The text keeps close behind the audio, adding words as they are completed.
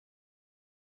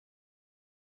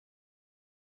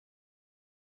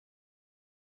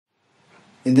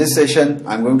In this session,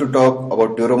 I am going to talk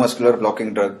about neuromuscular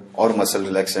blocking drug or muscle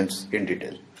relaxants in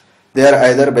detail. They are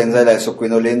either benzyl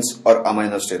isoquinolines or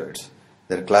aminosteroids.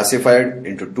 They are classified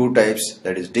into two types,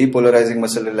 that is depolarizing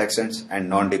muscle relaxants and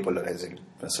non-depolarizing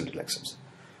muscle relaxants.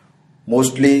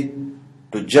 Mostly,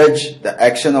 to judge the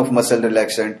action of muscle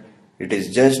relaxant, it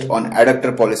is judged on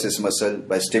adductor pollicis muscle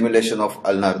by stimulation of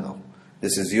ulnar nerve.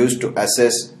 This is used to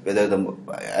assess whether the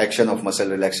action of muscle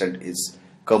relaxant is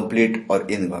complete or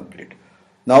incomplete.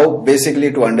 Now,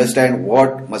 basically, to understand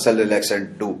what muscle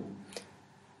relaxant do.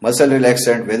 Muscle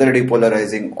relaxant, whether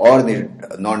depolarizing or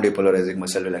non-depolarizing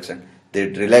muscle relaxant,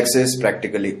 it relaxes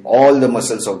practically all the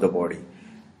muscles of the body.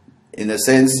 In a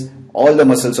sense, all the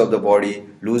muscles of the body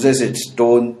loses its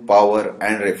tone, power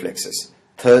and reflexes.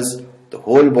 Thus, the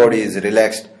whole body is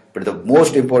relaxed, but the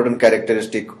most important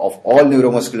characteristic of all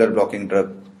neuromuscular blocking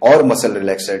drug or muscle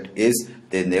relaxant is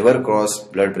they never cross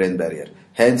blood-brain barrier.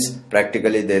 Hence,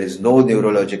 practically there is no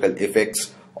neurological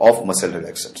effects of muscle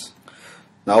relaxants.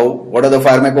 Now, what are the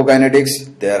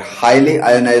pharmacokinetics? They are highly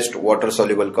ionized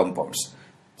water-soluble compounds.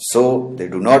 So, they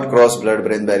do not cross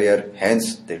blood-brain barrier,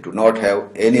 hence they do not have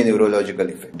any neurological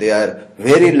effect. They are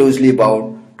very loosely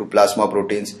bound to plasma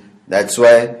proteins. That's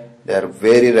why they are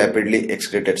very rapidly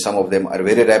excreted. Some of them are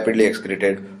very rapidly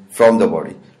excreted from the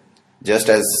body. Just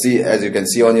as you can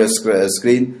see on your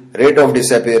screen, rate of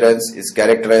disappearance is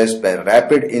characterized by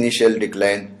rapid initial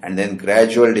decline and then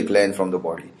gradual decline from the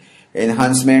body.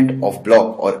 Enhancement of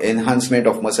block or enhancement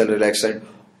of muscle relaxant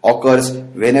occurs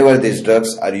whenever these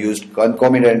drugs are used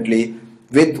concomitantly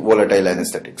with volatile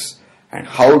anesthetics. And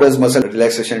how does muscle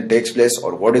relaxation takes place,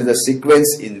 or what is the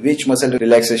sequence in which muscle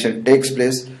relaxation takes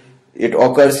place? It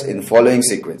occurs in following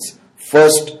sequence.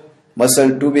 First,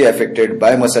 muscle to be affected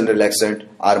by muscle relaxant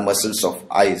are muscles of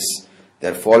eyes. They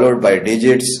are followed by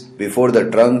digits before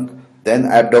the trunk, then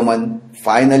abdomen,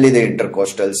 finally the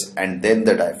intercostals and then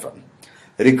the diaphragm.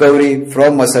 Recovery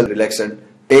from muscle relaxant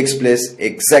takes place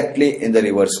exactly in the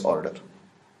reverse order.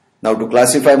 Now, to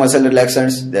classify muscle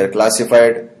relaxants, they are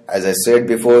classified, as I said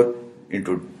before,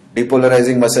 into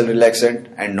depolarizing muscle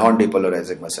relaxant and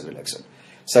non-depolarizing muscle relaxant.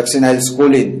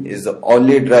 Succinylcholine is the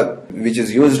only drug which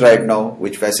is used right now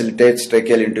which facilitates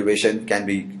tracheal intubation, can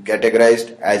be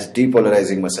categorized as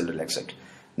depolarizing muscle relaxant.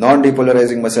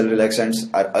 Non-depolarizing muscle relaxants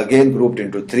are again grouped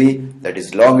into three, that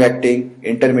is long-acting,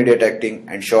 intermediate-acting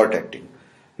and short-acting.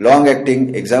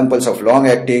 Long-acting, examples of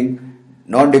long-acting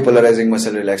non-depolarizing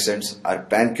muscle relaxants are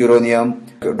pancuronium,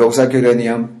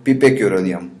 doxacuronium,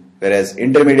 pipecuronium, whereas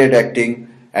intermediate-acting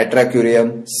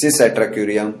atracurium,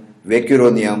 cisatracurium,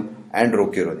 vecuronium and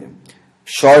rocuronium.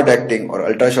 Short-acting or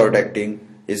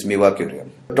ultra-short-acting is mivacurium.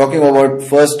 Talking about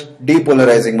first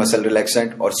depolarizing muscle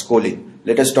relaxant or scoline.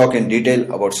 Let us talk in detail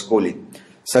about scoline.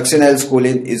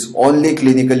 Succinylcholine is only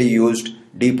clinically used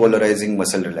depolarizing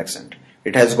muscle relaxant.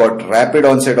 It has got rapid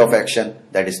onset of action,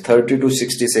 that is 30 to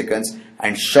 60 seconds,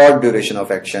 and short duration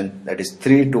of action, that is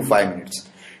 3 to 5 minutes.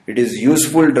 It is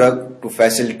useful drug to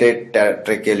facilitate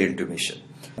tracheal intubation.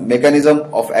 Mechanism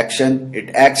of action, it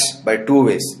acts by two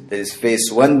ways. There is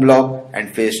phase 1 block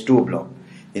and phase 2 block.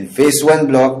 In phase 1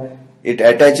 block, it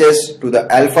attaches to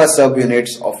the alpha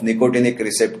subunits of nicotinic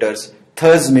receptors,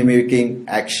 thus mimicking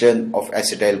action of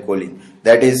acetylcholine.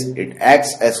 That is, it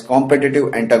acts as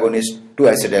competitive antagonist to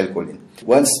acetylcholine.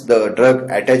 Once the drug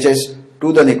attaches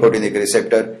to the nicotinic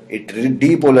receptor, it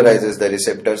depolarizes the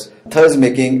receptors, thus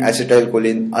making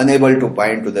acetylcholine unable to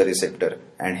bind to the receptor,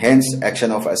 and hence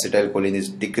action of acetylcholine is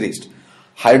decreased.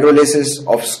 Hydrolysis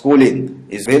of scoline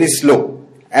is very slow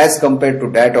as compared to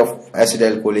that of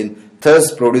acetylcholine,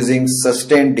 thus producing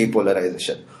sustained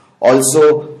depolarization.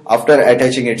 Also, after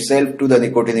attaching itself to the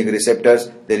nicotinic receptors,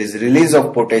 there is release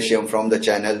of potassium from the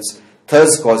channels,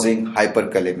 thus causing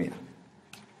hyperkalemia.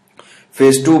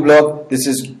 Phase 2 block, this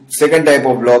is second type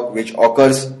of block which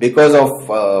occurs because of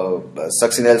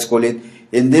succinylcholine.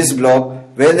 In this block,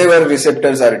 whenever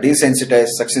receptors are desensitized,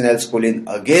 succinylcholine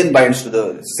again binds to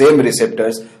the same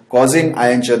receptors, causing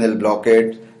ion channel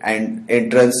blockade and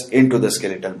entrance into the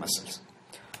skeletal muscles.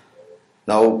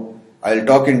 Now, I will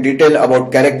talk in detail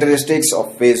about characteristics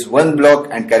of phase 1 block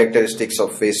and characteristics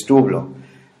of phase 2 block.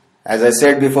 As I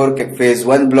said before, phase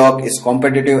 1 block is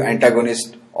competitive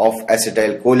antagonist of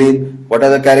acetylcholine. What are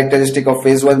the characteristics of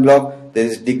phase 1 block? There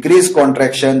is decreased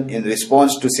contraction in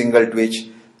response to single twitch.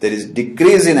 There is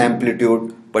decrease in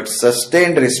amplitude but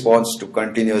sustained response to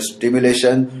continuous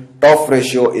stimulation. TOF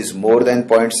ratio is more than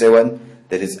 0.7.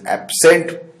 There is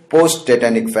absent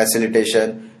post-tetanic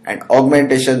facilitation and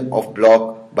augmentation of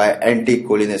block by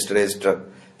anticholinesterase drug.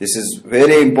 This is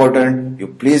very important. You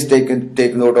please take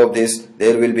note of this.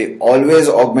 There will be always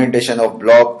augmentation of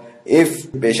block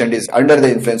if patient is under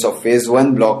the influence of phase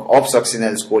 1 block of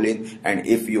succinylcholine, and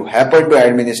if you happen to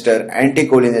administer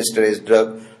anticholinesterase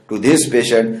drug to this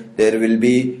patient, there will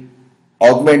be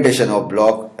augmentation of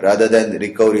block rather than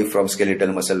recovery from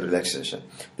skeletal muscle relaxation.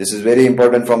 This is very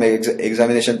important from an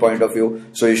examination point of view.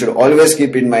 So you should always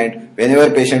keep in mind,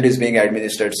 whenever patient is being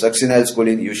administered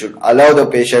succinylcholine, you should allow the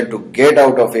patient to get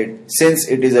out of it. Since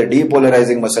it is a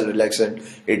depolarizing muscle relaxant,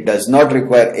 it does not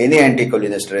require any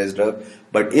anticholinesterase drug.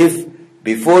 But if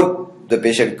before the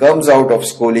patient comes out of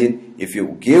choline, if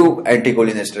you give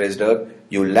anticholinesterase drug,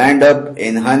 you land up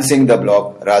enhancing the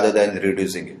block rather than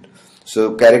reducing it.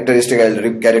 So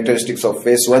characteristics of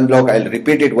phase 1 block, I'll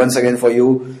repeat it once again for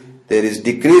you. There is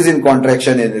decrease in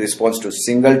contraction in response to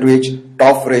single twitch,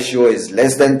 TOF ratio is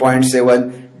less than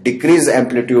 0.7, decreased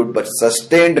amplitude but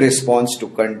sustained response to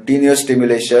continuous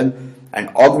stimulation, and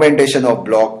augmentation of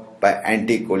block by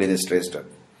anticholinesterase drug.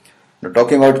 Now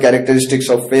talking about characteristics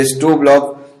of phase 2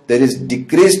 block, there is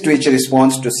decreased twitch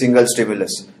response to single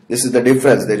stimulus. This is the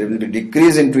difference. There will be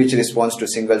decrease in twitch response to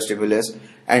single stimulus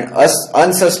and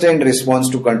unsustained response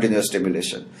to continuous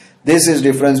stimulation. This is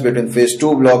difference between phase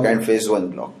 2 block and phase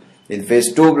 1 block. In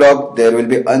phase 2 block, there will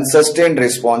be unsustained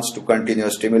response to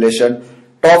continuous stimulation.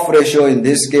 TOF ratio in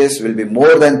this case will be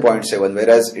more than 0.7,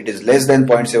 whereas it is less than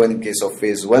 0.7 in case of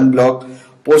phase 1 block.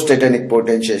 Post-tetanic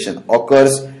potentiation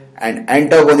occurs and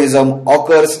antagonism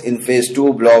occurs in phase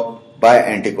 2 block by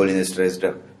anticholinesterase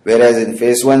drug. Whereas in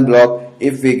phase 1 block,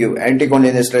 if we give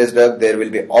anticholinesterase drug, there will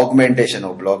be augmentation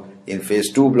of block. In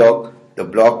phase 2 block, the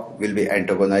block will be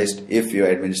antagonized if you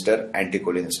administer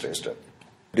anticholinesterase drug.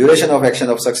 Duration of action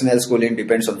of succinylcholine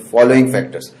depends on following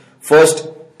factors. First,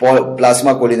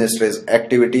 plasma cholinesterase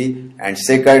activity, and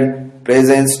second,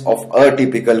 presence of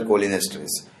atypical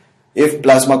cholinesterase. If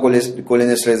plasma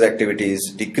cholinesterase activity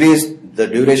is decreased, the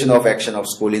duration of action of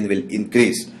choline will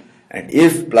increase. And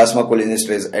if plasma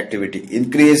cholinesterase activity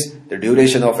increase, the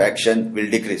duration of action will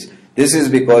decrease. This is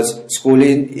because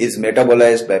choline is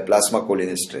metabolized by plasma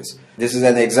cholinesterase. This is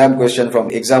an exam question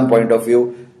from exam point of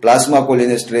view. Plasma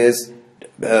cholinesterase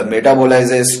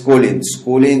metabolizes choline.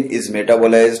 Choline is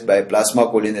metabolized by plasma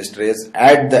cholinesterase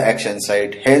at the action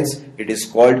site. Hence, it is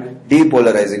called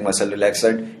depolarizing muscle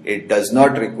relaxant. It does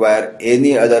not require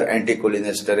any other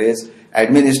anticholinesterase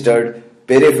administered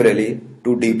peripherally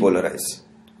to depolarize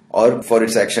or for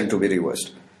its action to be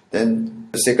reversed. Then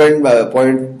the second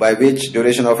point by which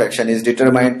duration of action is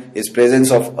determined is presence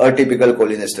of atypical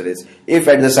cholinesterase. If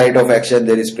at the site of action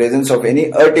there is presence of any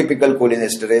atypical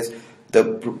cholinesterase,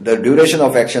 the duration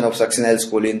of action of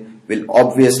succinylcholine will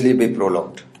obviously be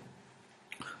prolonged.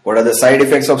 What are the side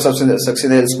effects of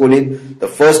succinylcholine? The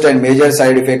first and major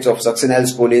side effects of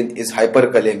succinylcholine is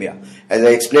hyperkalemia. As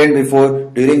I explained before,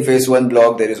 during phase 1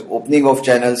 block there is opening of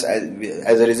channels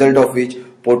as a result of which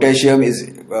potassium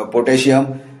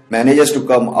manages to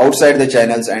come outside the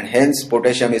channels, and hence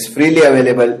potassium is freely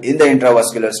available in the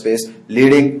intravascular space,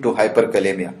 leading to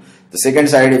hyperkalemia. The second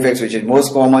side effect, which is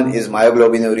most common, is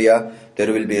myoglobinuria.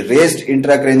 There will be raised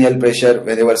intracranial pressure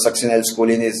whenever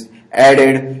succinylcholine is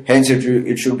added. Hence,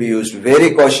 it should be used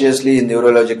very cautiously in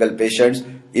neurological patients,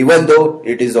 even though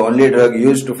it is the only drug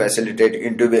used to facilitate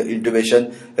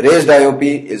intubation. Raised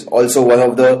IOP is also one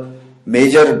of the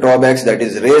major drawbacks, that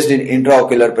is raised in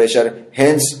intraocular pressure.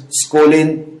 Hence,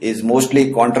 choline is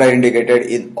mostly contraindicated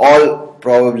in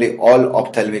probably all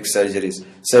ophthalmic surgeries.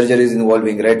 Surgeries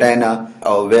involving retina,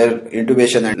 where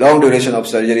intubation and long duration of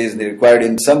surgery is required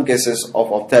in some cases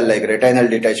of ophthalm like retinal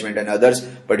detachment and others.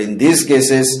 But in these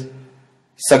cases,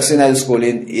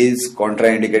 succinylcholine is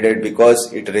contraindicated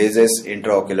because it raises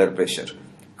intraocular pressure.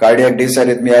 Cardiac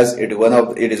dysarrhythmias,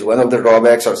 it is one of the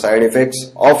drawbacks or side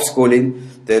effects of choline.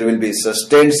 There will be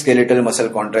sustained skeletal muscle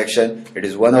contraction. It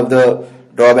is one of the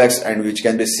drawbacks and which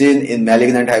can be seen in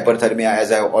malignant hyperthermia,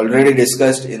 as I have already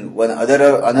discussed in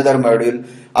another module.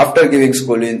 After giving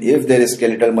choline, if there is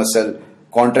skeletal muscle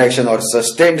contraction or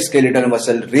sustained skeletal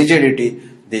muscle rigidity,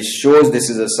 this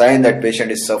is a sign that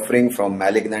patient is suffering from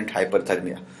malignant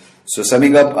hyperthermia. So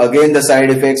summing up again the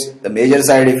side effects, the major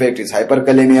side effect is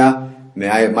hyperkalemia,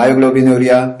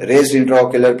 myoglobinuria, raised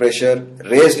intraocular pressure,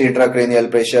 raised intracranial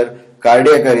pressure,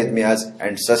 cardiac arrhythmias,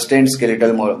 and sustained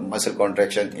skeletal muscle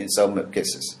contraction in some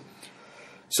cases.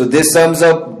 So this sums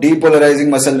up depolarizing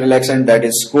muscle relaxant, that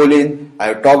is choline. I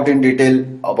have talked in detail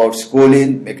about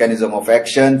choline, mechanism of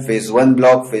action, phase 1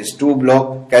 block, phase 2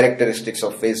 block, characteristics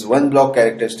of phase 1 block,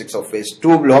 characteristics of phase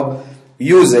 2 block,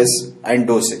 uses and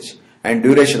dosage, and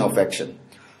duration of action.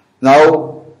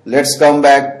 Now let's come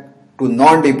back to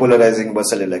non-depolarizing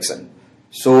muscle relaxant.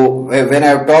 So when I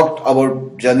have talked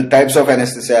about types of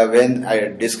anesthesia, when I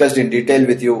discussed in detail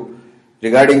with you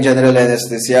regarding general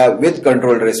anesthesia with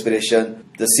controlled respiration.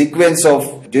 The sequence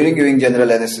of during giving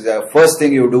general anesthesia, first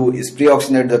thing you do is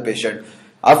pre-oxygenate the patient.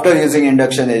 After using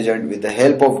induction agent with the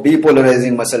help of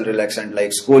depolarizing muscle relaxant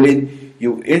like scoline,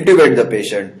 you intubate the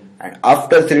patient, and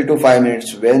after 3 to 5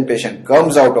 minutes when patient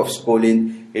comes out of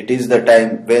scoline, it is the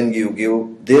time when you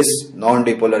give this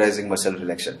non-depolarizing muscle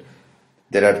relaxant.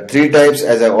 There are 3 types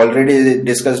as I already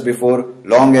discussed before: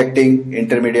 long acting,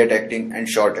 intermediate acting and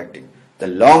short acting. The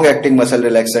long acting muscle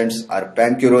relaxants are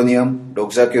pancuronium,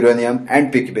 doxycuronium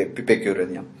and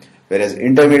pipecuronium, whereas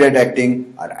intermediate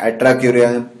acting are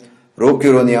atracuronium,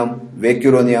 rocuronium,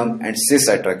 vecuronium and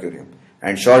cis-atracurium,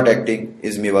 and short acting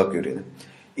is mivacurium.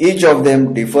 Each of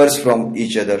them differs from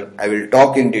each other. I will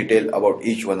talk in detail about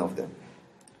each one of them.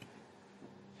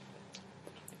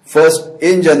 First,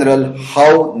 in general,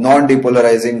 how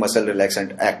non-depolarizing muscle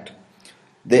relaxant act.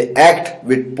 They act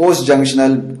with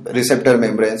post-junctional receptor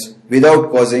membranes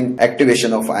without causing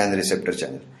activation of ion receptor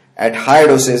channel. At high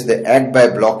doses, they act by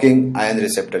blocking ion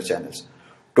receptor channels.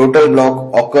 Total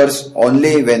block occurs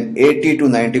only when 80 to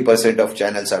 90% of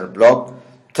channels are blocked,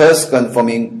 thus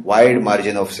confirming wide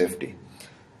margin of safety.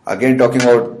 Again, talking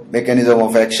about mechanism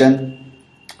of action,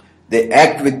 they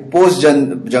act with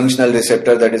post-junctional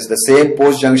receptor, that is the same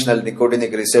post-junctional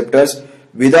nicotinic receptors,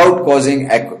 without causing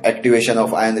activation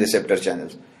of ion receptor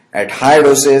channels. At high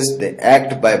doses, they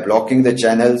act by blocking the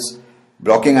channels,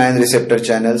 blocking ion receptor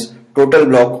channels. Total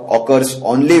block occurs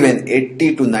only when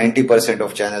 80 to 90%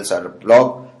 of channels are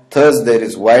blocked, thus there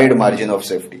is wide margin of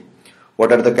safety.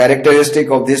 What are the characteristics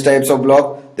of these types of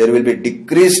block? There will be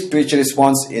decreased twitch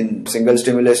response in single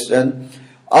stimulation,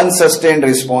 unsustained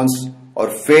response or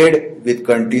fade with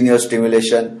continuous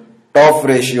stimulation, TOF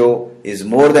ratio is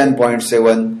more than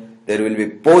 0.7, there will be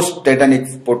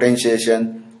post-tetanic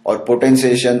potentiation or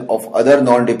potentiation of other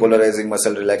non-depolarizing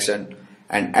muscle relaxant,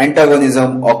 and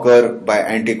antagonism occur by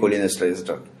anticholinesterase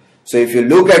drug. So if you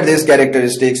look at these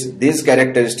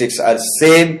characteristics are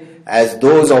same as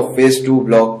those of phase 2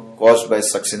 block caused by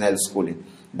succinyl scoline.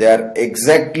 They are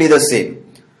exactly the same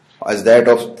as that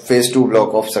of phase 2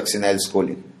 block of succinyl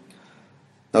scoline.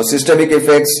 Now systemic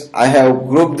effects, I have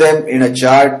grouped them in a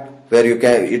chart where you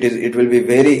can, it will be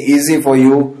very easy for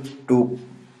you to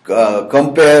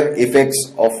compare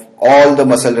effects of all the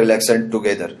muscle relaxant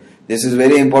together. This is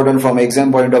very important from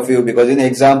exam point of view, because in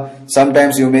exam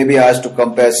sometimes you may be asked to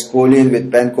compare scoline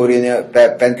with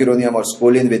pancuronium or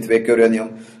scoline with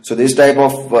vecuronium. So this type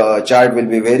of chart will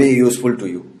be very useful to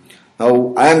you.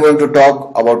 Now I am going to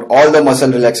talk about all the muscle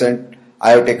relaxant.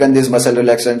 I have taken these muscle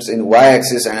relaxants in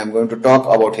y-axis and I am going to talk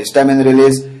about histamine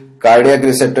release, cardiac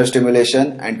receptor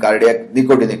stimulation and cardiac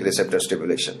nicotinic receptor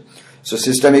stimulation. So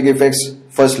systemic effects,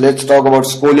 first let's talk about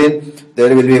scoline.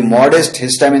 There will be modest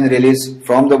histamine release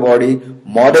from the body,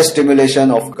 modest stimulation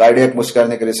of cardiac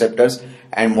muscarinic receptors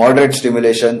and moderate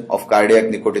stimulation of cardiac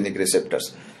nicotinic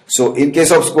receptors. So in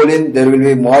case of scoline, there will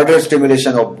be moderate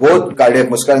stimulation of both cardiac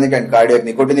muscarinic and cardiac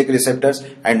nicotinic receptors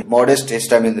and modest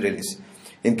histamine release.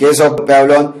 In case of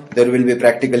Pavlon, there will be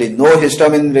practically no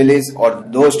histamine release or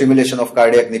no stimulation of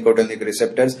cardiac nicotinic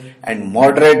receptors and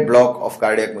moderate block of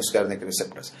cardiac muscarinic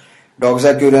receptors.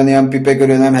 Doxycuronium,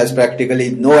 pipecuronium has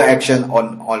practically no action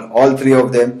on all 3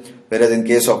 of them, whereas in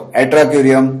case of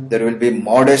atracurium, there will be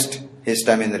modest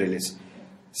histamine release.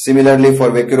 Similarly,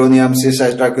 for vecuronium,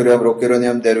 cis-atracurium,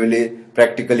 rocuronium, there will be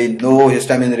practically no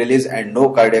histamine release and no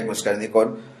cardiac muscarinic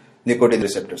or nicotinic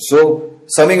receptors. So,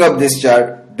 summing up this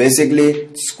chart, basically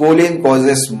scoline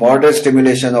causes moderate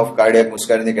stimulation of cardiac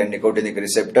muscarinic and nicotinic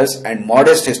receptors and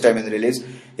modest histamine release.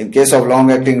 In case of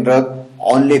long-acting drug,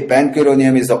 only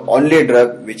pancuronium is the only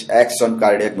drug which acts on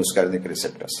cardiac muscarinic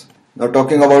receptors. Now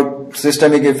talking about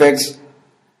systemic effects,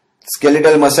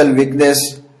 skeletal muscle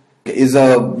weakness is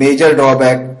a major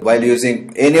drawback while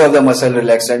using any of the muscle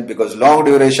relaxant, because long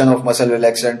duration of muscle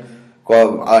relaxant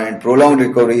and prolonged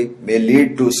recovery may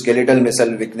lead to skeletal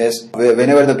muscle weakness.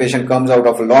 Whenever the patient comes out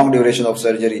of a long duration of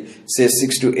surgery, say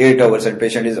 6 to 8 hours, and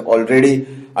patient is already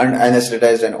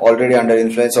unanesthetized and already under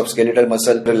influence of skeletal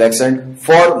muscle relaxant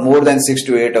for more than 6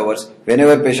 to 8 hours,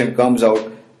 whenever patient comes out,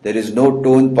 there is no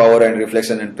tone, power and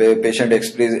reflection, and patient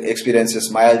experiences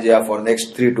myalgia for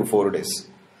next 3 to 4 days.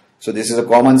 So this is a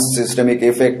common systemic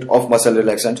effect of muscle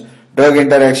relaxant. Drug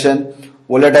interaction,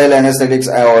 volatile anesthetics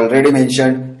I already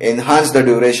mentioned enhance the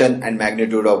duration and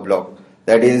magnitude of block.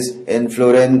 That is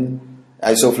enflurane,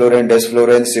 isoflurane,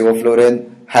 desflurane,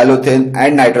 sevoflurane, halothane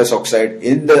and nitrous oxide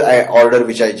in the order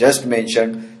which I just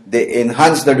mentioned. They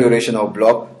enhance the duration of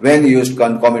block when used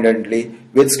concomitantly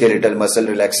with skeletal muscle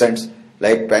relaxants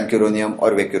like pancuronium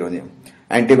or vecuronium.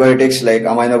 Antibiotics like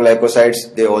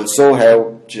aminoglycosides, they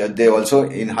also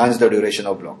enhance the duration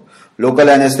of block.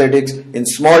 Local anesthetics in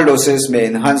small doses may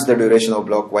enhance the duration of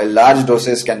block, while large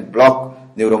doses can block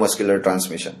neuromuscular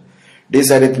transmission.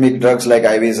 Dysarrhythmic drugs like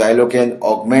IV xylocaine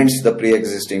augments the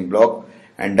pre-existing block,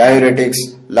 and diuretics,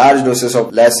 large doses of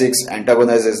Lasix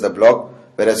antagonizes the block,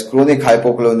 whereas chronic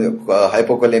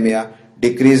hypokalemia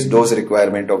decrease dose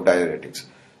requirement of diuretics.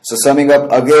 So summing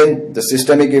up again, the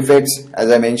systemic effects, as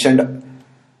I mentioned,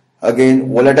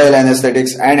 again, volatile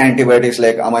anesthetics and antibiotics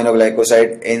like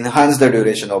aminoglycoside enhance the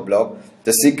duration of block.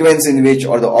 The sequence in which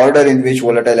or the order in which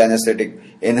volatile anesthetic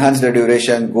enhance the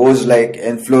duration goes like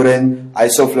enflurane,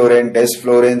 isoflurane,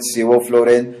 desflurane,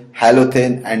 sevoflurane,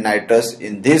 halothane and nitrous.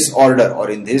 In this order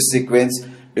or in this sequence,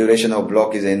 duration of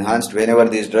block is enhanced whenever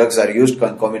these drugs are used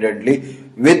concomitantly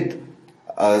with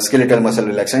skeletal muscle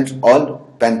relaxants or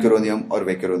pancuronium or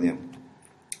vecuronium.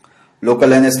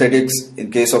 Local anesthetics, in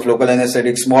case of local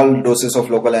anesthetics, small doses of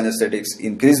local anesthetics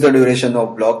increase the duration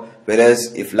of block,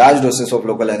 whereas if large doses of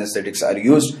local anesthetics are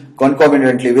used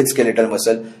concomitantly with skeletal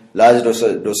muscle, large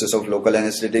doses of local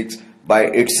anesthetics by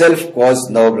itself cause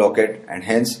nerve blockade and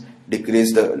hence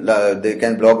decrease they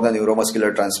can block the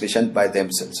neuromuscular transmission by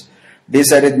themselves.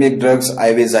 Dysarrhythmic drugs,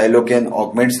 IV xylocaine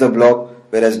augments the block,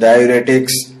 whereas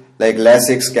diuretics like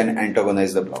Lasix can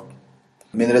antagonize the block.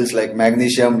 Minerals like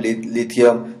magnesium,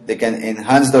 lithium, they can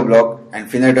enhance the block,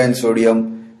 and phenytoin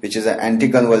sodium, which is an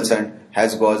anticonvulsant,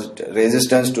 has caused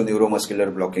resistance to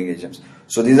neuromuscular blocking agents.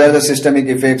 So these are the systemic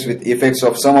effects with effects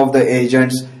of some of the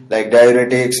agents like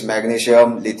diuretics,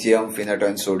 magnesium, lithium,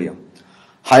 phenytoin sodium.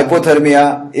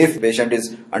 Hypothermia, if patient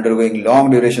is undergoing long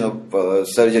duration of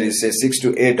surgery, say 6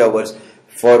 to 8 hours,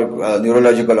 for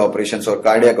neurological operations or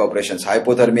cardiac operations,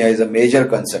 hypothermia is a major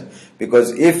concern,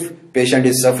 because if patient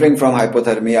is suffering from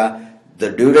hypothermia,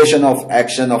 the duration of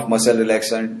action of muscle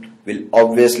relaxant will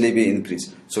obviously be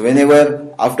increased. So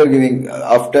whenever after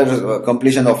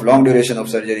completion of long duration of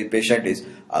surgery, patient is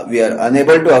we are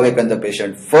unable to awaken the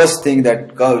patient, first thing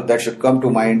that should come to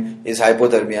mind is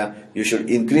hypothermia. You should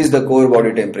increase the core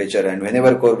body temperature, and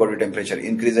whenever core body temperature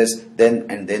increases, then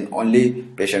and then only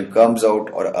patient comes out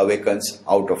or awakens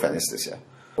out of anesthesia.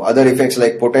 Other effects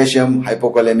like potassium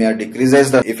hypokalemia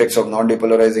decreases the effects of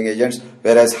non-depolarizing agents,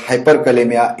 whereas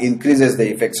hyperkalemia increases the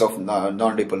effects of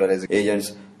non-depolarizing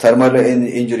agents. Thermal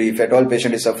injury, if at all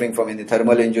patient is suffering from any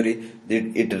thermal injury,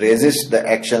 it resists the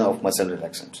action of muscle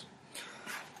relaxants.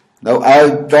 Now I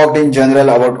have talked in general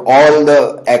about all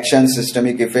the action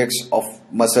systemic effects of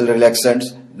muscle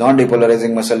relaxants,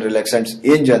 non-depolarizing muscle relaxants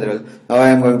in general. Now I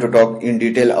am going to talk in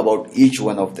detail about each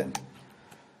one of them.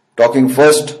 Talking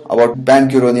first about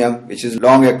pancuronium, which is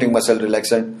long-acting muscle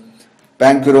relaxant.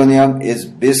 Pancuronium is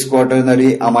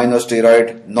bis-quaternary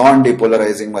aminosteroid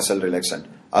non-depolarizing muscle relaxant.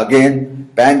 Again,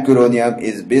 pancuronium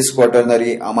is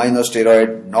bis-quaternary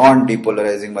aminosteroid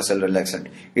non-depolarizing muscle relaxant.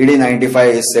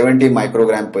 ED95 is 70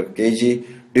 microgram per kg.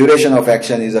 Duration of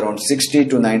action is around 60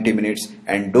 to 90 minutes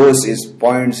and dose is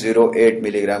 0.08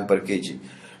 milligram per kg.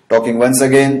 Talking once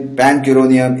again,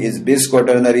 pancuronium is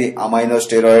bis-quaternary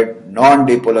aminosteroid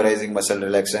non-depolarizing muscle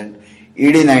relaxant.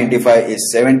 ED95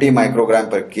 is 70 microgram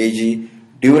per kg.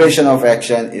 Duration of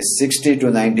action is 60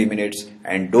 to 90 minutes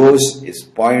and dose is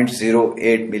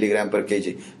 0.08 milligram per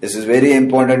kg. This is very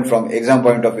important from exam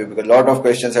point of view, because a lot of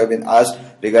questions have been asked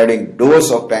regarding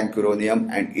dose of pancuronium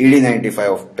and ED95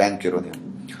 of pancuronium.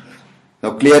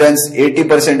 Now clearance,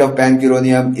 80% of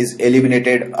pancuronium is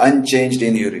eliminated unchanged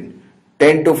in urine.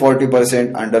 10 to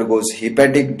 40% undergoes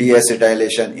hepatic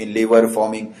deacetylation in liver,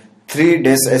 forming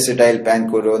 3-desacetyl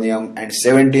pancuronium and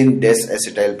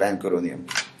 17-desacetyl pancuronium.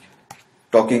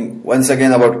 Talking once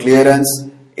again about clearance,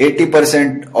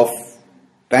 80% of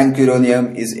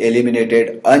pancuronium is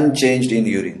eliminated unchanged in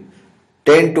urine.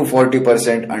 10 to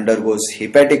 40% undergoes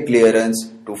hepatic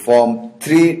clearance to form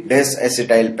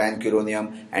 3-desacetyl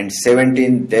pancuronium and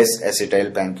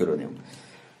 17-desacetyl pancuronium.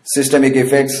 Systemic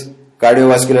effects,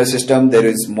 cardiovascular system, there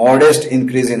is modest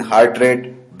increase in heart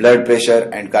rate, blood pressure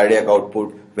and cardiac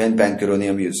output when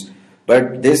pancuronium used,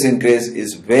 but this increase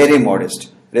is very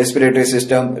modest. Respiratory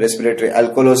system, respiratory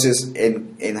alkalosis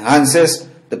enhances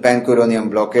the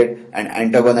pancuronium blockade and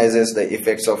antagonizes the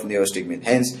effects of neostigmine.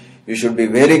 Hence, you should be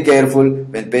very careful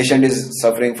when patient is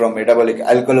suffering from metabolic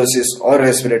alkalosis or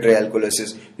respiratory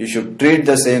alkalosis. You should treat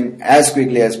the same as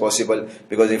quickly as possible,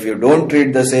 because if you don't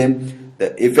treat the same,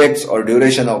 the effects or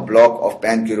duration of block of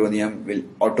pancuronium will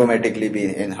automatically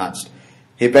be enhanced.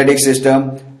 Hepatic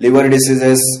system, liver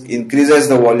diseases increases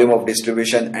the volume of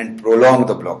distribution and prolong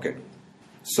the blockade.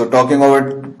 So talking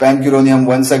about pancuronium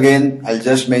once again, I'll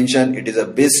just mention it is a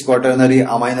bis-quaternary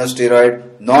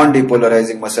aminosteroid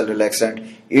non-depolarizing muscle relaxant.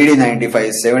 ED95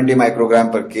 is 70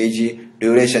 microgram per kg.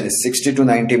 duration is 60 to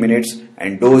 90 minutes,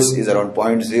 and dose is around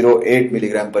 0.08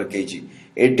 milligram per kg.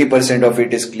 80% of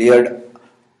it is cleared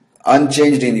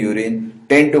unchanged in urine.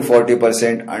 10 to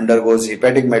 40% undergoes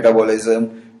hepatic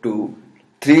metabolism to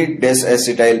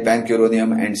 3-desacetyl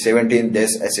pancuronium and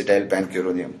 17-desacetyl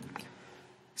pancuronium.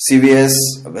 CVS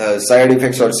side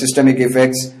effects or systemic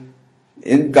effects.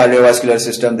 In cardiovascular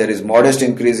system, there is modest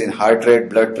increase in heart rate,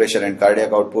 blood pressure and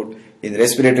cardiac output. In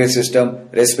respiratory system,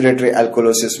 respiratory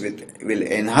alkalosis will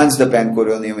enhance the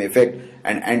pancuronium effect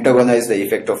and antagonize the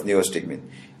effect of neostigmine.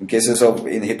 In cases of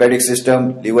in hepatic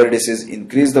system, liver disease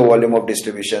increase the volume of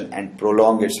distribution and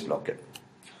prolong its blockade.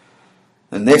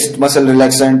 The next muscle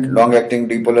relaxant, long-acting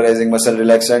depolarizing muscle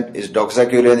relaxant, is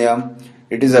doxycycline.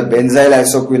 It is a benzyl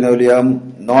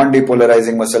isoquinoline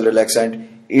non-depolarizing muscle relaxant.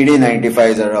 ED95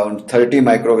 is around 30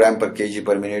 microgram per kg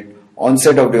per minute.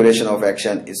 Onset of duration of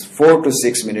action is 4 to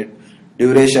 6 minutes.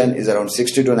 Duration is around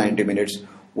 60 to 90 minutes.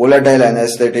 Volatile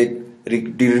anesthetic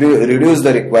reduce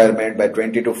the requirement by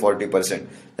 20 to 40%.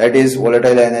 That is,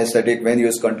 volatile anesthetic when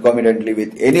used concomitantly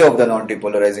with any of the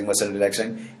non-depolarizing muscle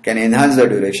relaxant can enhance the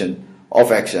duration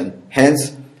of action.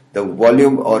 Hence, the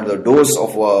volume or the dose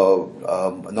of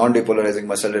non-depolarizing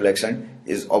muscle relaxant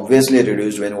is obviously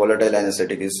reduced when volatile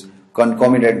anesthetic is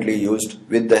concomitantly used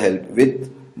with the help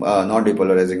with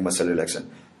non-depolarizing muscle relaxant.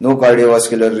 No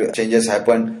cardiovascular changes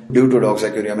happen due to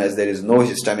doxycycline as there is no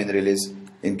histamine release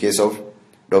in case of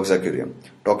doxycycline.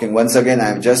 Talking once again, I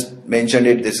have just mentioned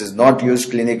it. This is not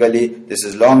used clinically. This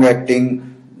is long-acting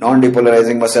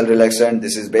non-depolarizing muscle relaxant.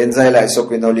 This is benzyl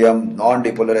isoquinoline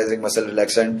non-depolarizing muscle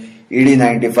relaxant.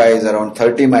 ED95 is around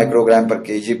 30 microgram per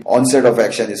kg. Onset of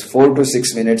action is 4 to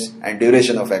 6 minutes and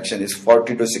duration of action is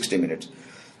 40 to 60 minutes.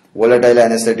 Volatile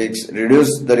anesthetics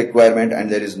reduce the requirement and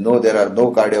there are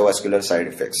no cardiovascular side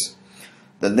effects.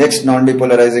 The next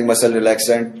non-depolarizing muscle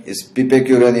relaxant is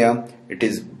pipecuronium. It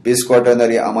is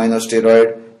bisquaternary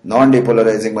aminosteroid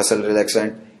non-depolarizing muscle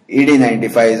relaxant.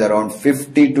 ED95 is around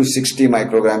 50 to 60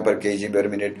 microgram per kg per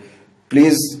minute.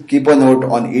 Please keep a note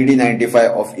on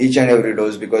ED95 of each and every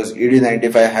dose because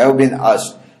ED95 have been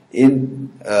asked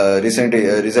in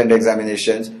recent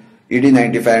examinations.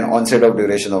 ED95 and onset of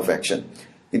duration of action.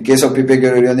 In case of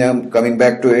pipecuronium, coming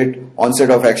back to it, onset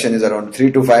of action is around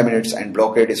 3 to 5 minutes and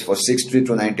blockade is for 60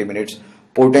 to 90 minutes.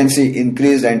 Potency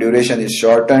increased and duration is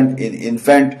shortened in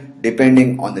infant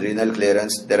depending on renal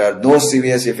clearance. There are no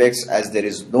serious effects as there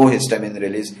is no histamine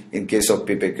release in case of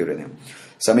pipecuronium.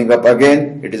 Summing up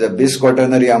again, it is a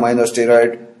bisquaternary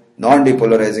aminosteroid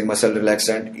non-depolarizing muscle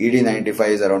relaxant. ED95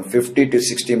 is around 50 to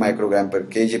 60 microgram per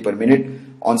kg per minute.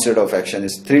 Onset of action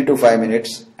is 3 to 5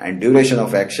 minutes and duration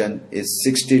of action is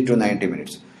 60 to 90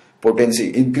 minutes.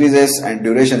 Potency increases and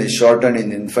duration is shortened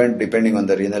in infant depending on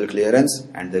the renal clearance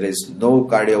and there is no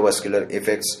cardiovascular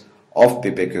effects of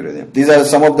pipecuronium. These are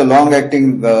some of the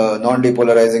long-acting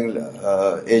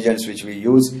non-depolarizing agents which we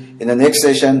use. In the next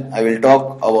session, I will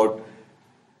talk about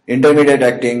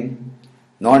intermediate-acting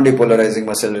non-depolarizing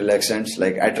muscle relaxants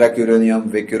like atracuronium,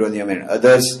 vecuronium and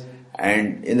others.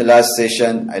 And in the last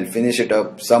session, I'll finish it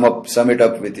up, sum it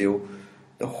up with you,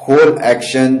 the whole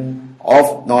action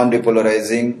of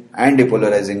non-depolarizing and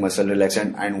depolarizing muscle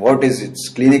relaxant and what is its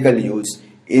clinical use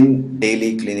in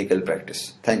daily clinical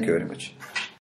practice. Thank you very much.